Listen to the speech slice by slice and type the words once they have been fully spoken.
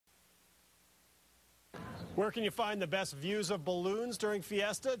Where can you find the best views of balloons during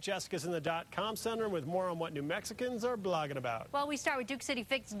Fiesta? Jessica's in the .com center with more on what New Mexicans are blogging about. Well, we start with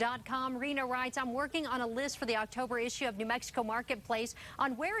DukeCityFix.com. Rena writes, I'm working on a list for the October issue of New Mexico Marketplace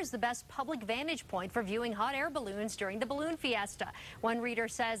on where is the best public vantage point for viewing hot air balloons during the balloon fiesta. One reader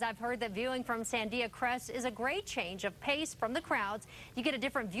says, I've heard that viewing from Sandia Crest is a great change of pace from the crowds. You get a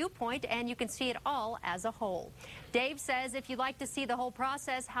different viewpoint and you can see it all as a whole. Dave says, if you'd like to see the whole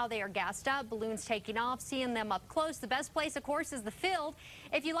process, how they are gassed up, balloons taking off, seeing them up close, the best place, of course, is the field.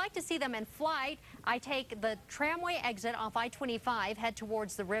 If you like to see them in flight, I take the tramway exit off I-25, head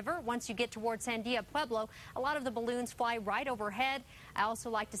towards the river. Once you get towards Sandia Pueblo, a lot of the balloons fly right overhead. I also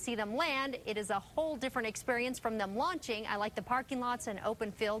like to see them land. It is a whole different experience from them launching. I like the parking lots and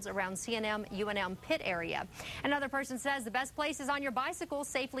open fields around CNM, UNM pit area. Another person says the best place is on your bicycle,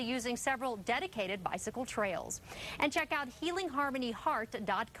 safely using several dedicated bicycle trails. And check out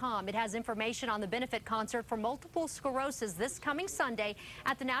HealingHarmonyHeart.com. It has information on the benefit concert for multiple sclerosis this coming Sunday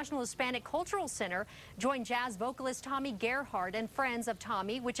at the National Hispanic Cultural Center. Join jazz vocalist Tommy Gerhardt and friends of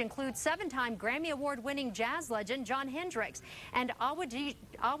Tommy, which includes 7-time Grammy Award-winning jazz legend Jon Hendricks. And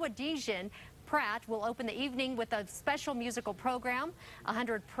Awadisian Pratt will open the evening with a special musical program.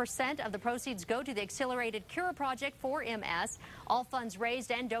 100% of the proceeds go to the Accelerated Cure Project for MS. All funds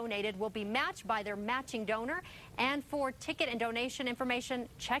raised and donated will be matched by their matching donor. And for ticket and donation information,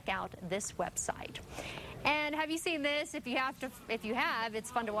 check out this website. And have you seen this? If you have,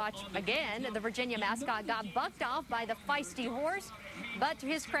 it's fun to watch again. The Virginia mascot got bucked off by the feisty horse, but to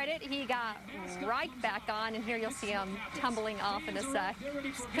his credit, he got right back on, and here you'll see him tumbling off in a sec.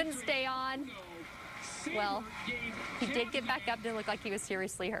 Couldn't stay on. Well, he did get back up. Didn't look like he was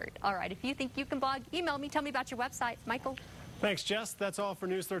seriously hurt. All right, if you think you can blog, email me. Tell me about your website. Michael. Thanks, Jess. That's all for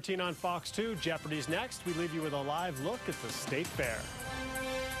News 13 on Fox 2. Jeopardy's next. We leave you with a live look at the State Fair.